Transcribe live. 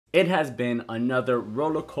It has been another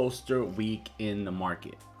roller coaster week in the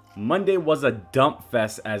market. Monday was a dump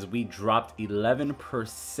fest as we dropped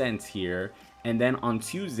 11% here. And then on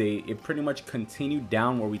Tuesday, it pretty much continued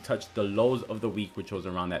down where we touched the lows of the week, which was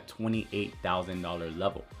around that $28,000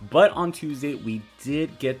 level. But on Tuesday, we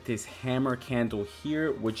did get this hammer candle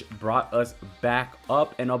here, which brought us back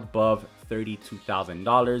up and above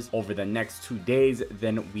 $32,000 over the next 2 days.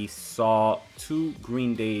 Then we saw 2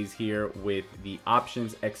 green days here with the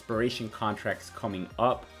options expiration contracts coming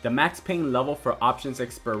up. The max paying level for options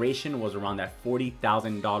expiration was around that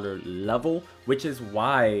 $40,000 level, which is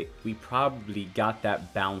why we probably got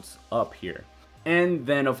that bounce up here. And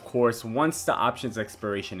then of course, once the options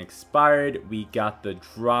expiration expired, we got the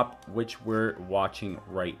drop, which we're watching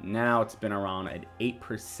right now. It's been around an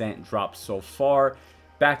 8% drop so far,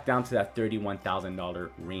 back down to that $31,000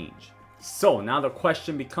 range. So now the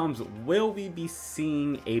question becomes, will we be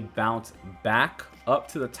seeing a bounce back up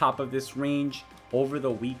to the top of this range over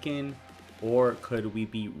the weekend, or could we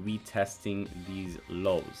be retesting these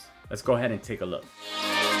lows? Let's go ahead and take a look.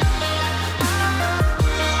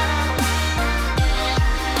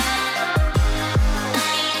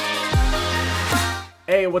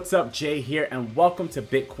 Hey, what's up? Jay here, and welcome to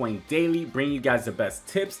Bitcoin Daily, bringing you guys the best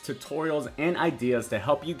tips, tutorials, and ideas to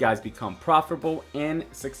help you guys become profitable and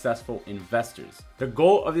successful investors. The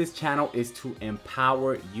goal of this channel is to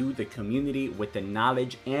empower you, the community, with the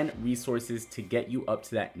knowledge and resources to get you up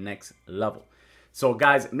to that next level. So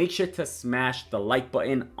guys, make sure to smash the like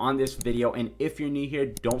button on this video, and if you're new here,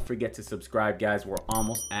 don't forget to subscribe, guys. We're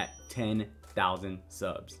almost at 10,000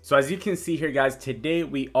 subs. So as you can see here, guys, today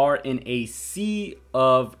we are in a sea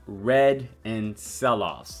of red and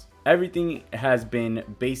sell-offs. Everything has been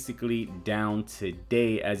basically down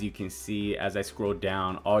today. As you can see, as I scroll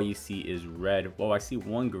down, all you see is red. Well, I see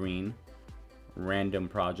one green. Random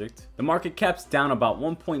project. The market cap's down about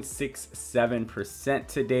 1.67%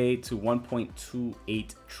 today to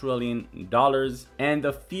 $1.28 trillion. And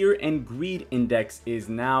the fear and greed index is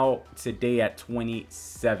now today at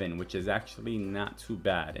 27, which is actually not too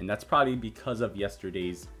bad. And that's probably because of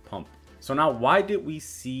yesterday's pump. So now, why did we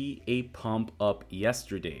see a pump up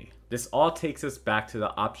yesterday? This all takes us back to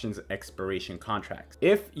the options expiration contracts.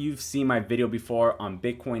 If you've seen my video before on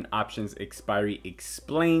Bitcoin options expiry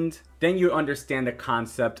explained, then you understand the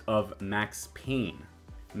concept of max pain.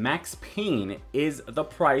 Max pain is the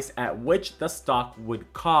price at which the stock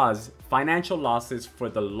would cause financial losses for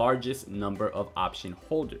the largest number of option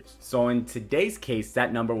holders. So in today's case,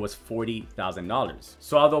 that number was $40,000.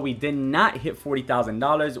 So although we did not hit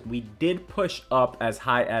 $40,000, we did push up as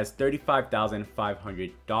high as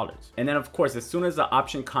 $35,500. And then of course, as soon as the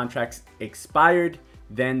option contracts expired,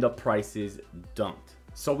 then the prices dumped.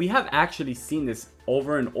 So we have actually seen this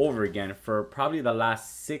over and over again for probably the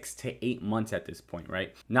last 6 to 8 months at this point,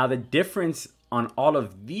 right? Now, the difference on all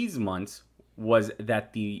of these months was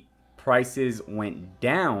that the prices went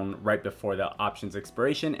down right before the options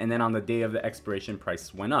expiration, and then on the day of the expiration,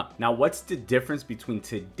 prices went up. Now, what's the difference between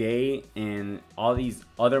today and all these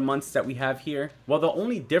other months that we have here? Well, the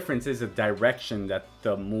only difference is the direction that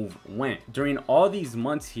the move went. During all these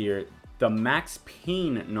months here, the max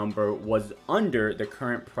pain number was under the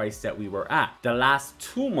current price that we were at. The last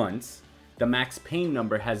 2 months, the max pain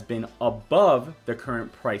number has been above the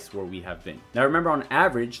current price where we have been. Now remember, on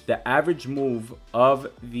average, the average move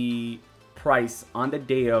of the price on the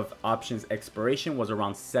day of options expiration was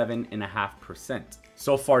around 7.5%.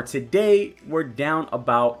 So far today, we're down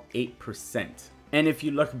about 8%. And if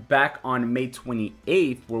you look back on May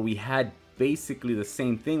 28th, where we had basically the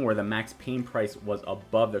same thing, where the max pain price was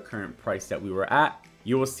above the current price that we were at,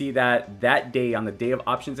 you will see that that day, on the day of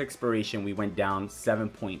options expiration, we went down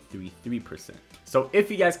 7.33%. So if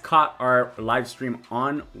you guys caught our live stream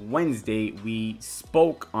on Wednesday, we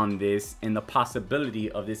spoke on this and the possibility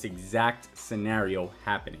of this exact scenario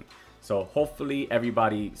happening. So hopefully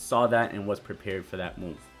everybody saw that and was prepared for that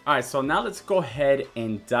move. All right, so now let's go ahead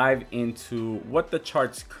and dive into what the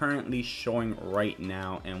chart's currently showing right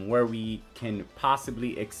now and where we can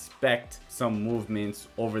possibly expect some movements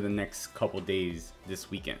over the next couple days this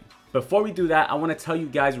weekend. Before we do that, I want to tell you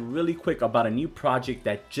guys really quick about a new project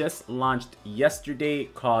that just launched yesterday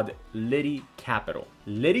called LITI Capital.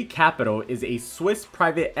 LITI Capital is a Swiss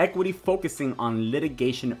private equity focusing on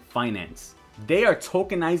litigation finance. They are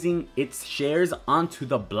tokenizing its shares onto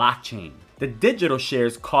the blockchain. The digital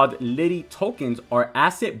shares, called LITI tokens, are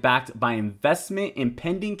asset-backed by investment in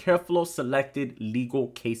pending carefully selected legal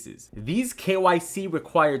cases. These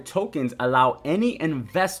KYC-required tokens allow any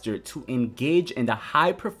investor to engage in the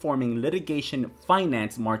high-performing litigation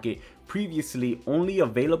finance market previously only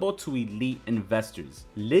available to elite investors.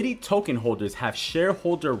 LITI token holders have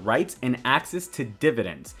shareholder rights and access to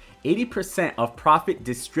dividends. 80% of profit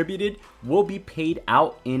distributed will be paid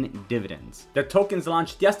out in dividends. The tokens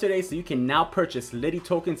launched yesterday, so you can now purchase LITI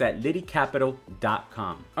tokens at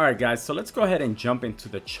liticapital.com. All right, guys, so let's go ahead and jump into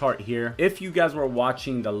the chart here. If you guys were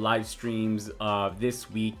watching the live streams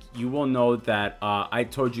this week, you will know that I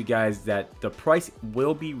told you guys that the price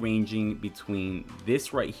will be ranging between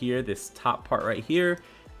this right here, this top part right here,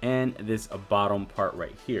 and this bottom part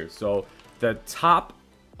right here. So the top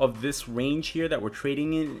of this range here that we're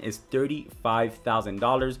trading in is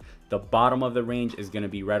 $35,000. The bottom of the range is going to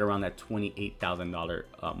be right around that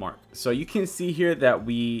 $28,000 mark. So you can see here that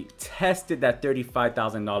we tested that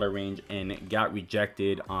 $35,000 range and got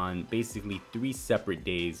rejected on basically 3 separate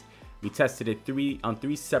days. We tested it on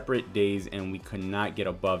three separate days and we could not get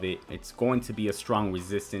above it. It's going to be a strong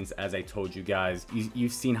resistance, as I told you guys.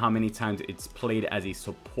 You've seen how many times it's played as a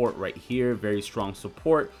support right here, very strong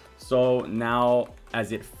support. So now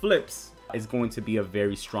as it flips, it's going to be a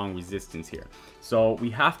very strong resistance here. So we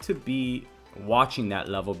have to be watching that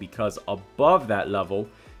level, because above that level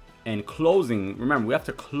and closing, remember, we have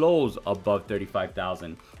to close above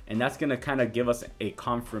 35,000. And that's going to kind of give us a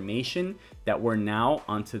confirmation that we're now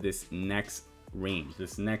onto this next range.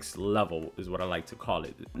 This next level is what I like to call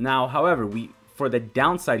it. Now, however, for the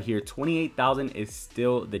downside here, 28,000 is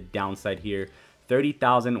still the downside here.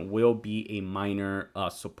 30,000 will be a minor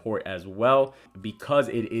support as well, because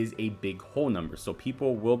it is a big whole number. So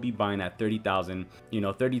people will be buying at 30,000. You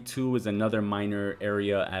know, 32 is another minor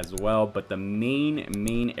area as well, but the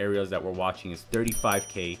main areas that we're watching is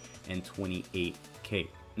 35K and 28K.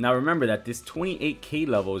 Now remember that this 28K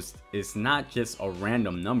level is not just a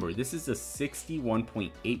random number. This is a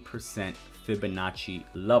 61.8% Fibonacci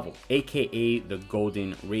level, aka the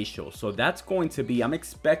golden ratio. So that's going to be, I'm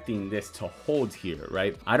expecting this to hold here,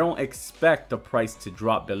 right? I don't expect the price to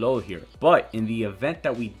drop below here, but in the event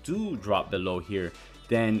that we do drop below here,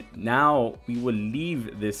 then now we would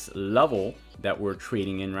leave this level that we're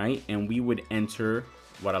trading in, right? And we would enter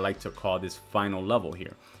what I like to call this final level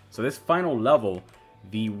here. So this final level,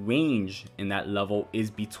 the range in that level is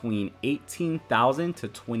between $18,000 to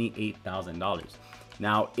 $28,000.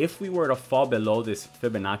 Now, if we were to fall below this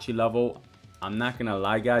Fibonacci level, I'm not gonna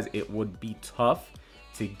lie, guys, it would be tough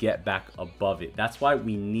to get back above it. That's why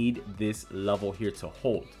we need this level here to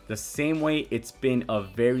hold. The same way it's been a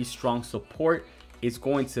very strong support, it's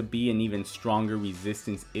going to be an even stronger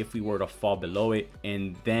resistance if we were to fall below it,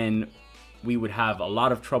 and then we would have a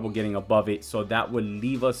lot of trouble getting above it. So that would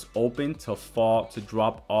leave us open to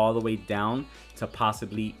drop all the way down to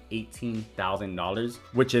possibly $18,000,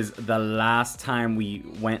 which is the last time we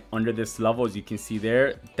went under this level. As you can see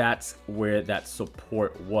there, that's where that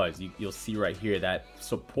support was. You'll see right here that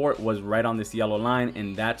support was right on this yellow line,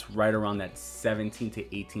 and that's right around that $17,000 to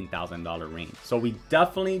 $18,000 range. So we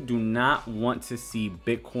definitely do not want to see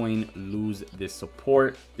Bitcoin lose this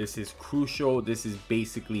support. This is crucial. This is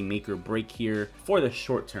basically make or break here for the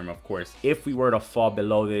short term. Of course, if we were to fall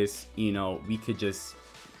below this, you know, we could just,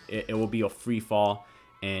 it will be a free fall,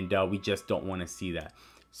 and we just don't want to see that.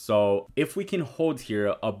 So if we can hold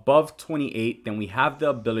here above 28, then we have the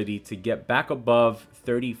ability to get back above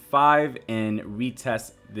 35 and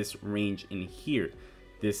retest this range in here,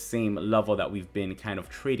 this same level that we've been kind of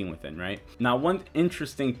trading within, right? Now, one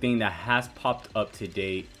interesting thing that has popped up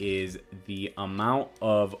today is the amount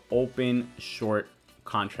of open short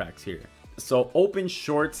contracts here. So open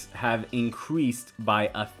shorts have increased by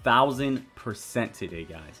 1,000% today,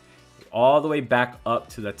 guys, all the way back up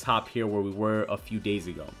to the top here where we were a few days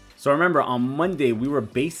ago. So remember, on Monday, we were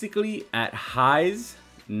basically at highs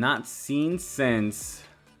not seen since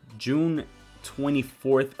June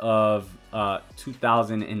 24th of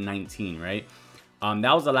 2019, right?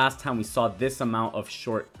 That was the last time we saw this amount of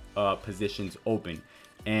short positions open.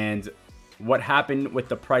 And what happened with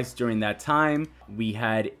the price during that time, we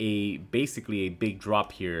had basically a big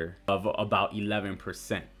drop here of about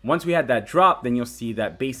 11%. Once we had that drop, then you'll see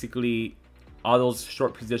that basically all those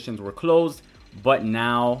short positions were closed, but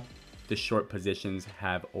now the short positions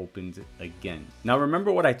have opened again. Now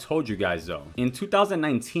remember what I told you guys though. In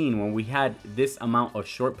 2019, when we had this amount of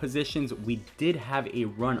short positions, we did have a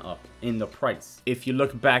run up in the price. If you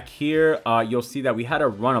look back here, you'll see that we had a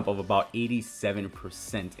run up of about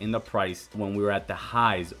 87% in the price when we were at the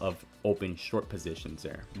highs of open short positions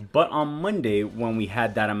there. But on Monday, when we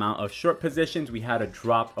had that amount of short positions, we had a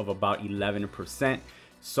drop of about 11%.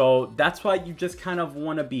 So that's why you just kind of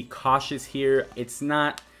want to be cautious here. It's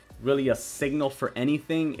not really a signal for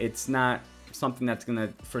anything. It's not something that's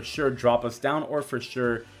gonna for sure drop us down or for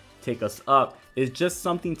sure take us up. It's just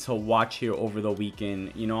something to watch here over the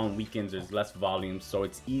weekend. You know, on weekends there's less volume, so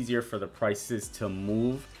it's easier for the prices to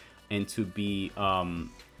move and to be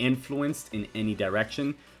influenced in any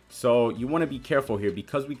direction. So you want to be careful here,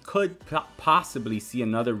 because we could possibly see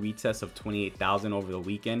another retest of 28,000 over the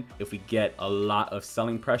weekend if we get a lot of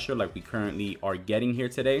selling pressure like we currently are getting here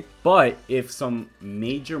today. But if some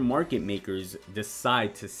major market makers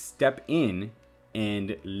decide to step in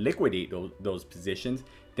and liquidate those positions,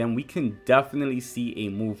 then we can definitely see a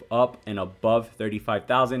move up and above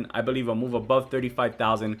 35,000. I believe a move above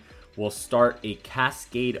 35,000 will start a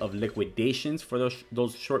cascade of liquidations for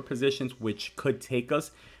those short positions, which could take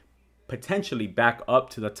us potentially back up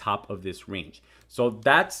to the top of this range. So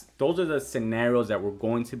those are the scenarios that we're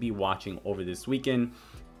going to be watching over this weekend.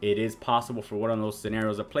 It is possible for one of those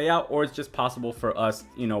scenarios to play out, or it's just possible for us,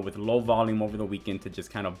 you know, with low volume over the weekend to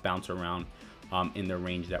just kind of bounce around in the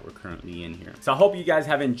range that we're currently in here. So I hope you guys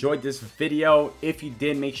have enjoyed this video. If you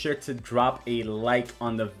did, make sure to drop a like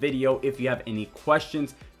on the video. If you have any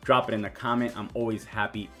questions, drop it in the comment. I'm always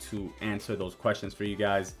happy to answer those questions for you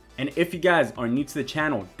guys. And if you guys are new to the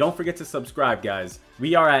channel, don't forget to subscribe, guys.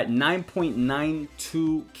 We are at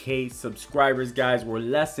 9.92K subscribers, guys. We're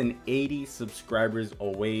less than 80 subscribers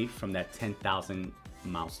away from that 10,000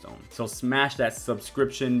 milestone. So smash that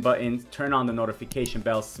subscription button, turn on the notification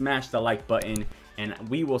bell, smash the like button, and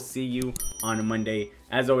we will see you on Monday.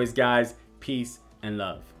 As always, guys, peace and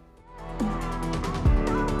love.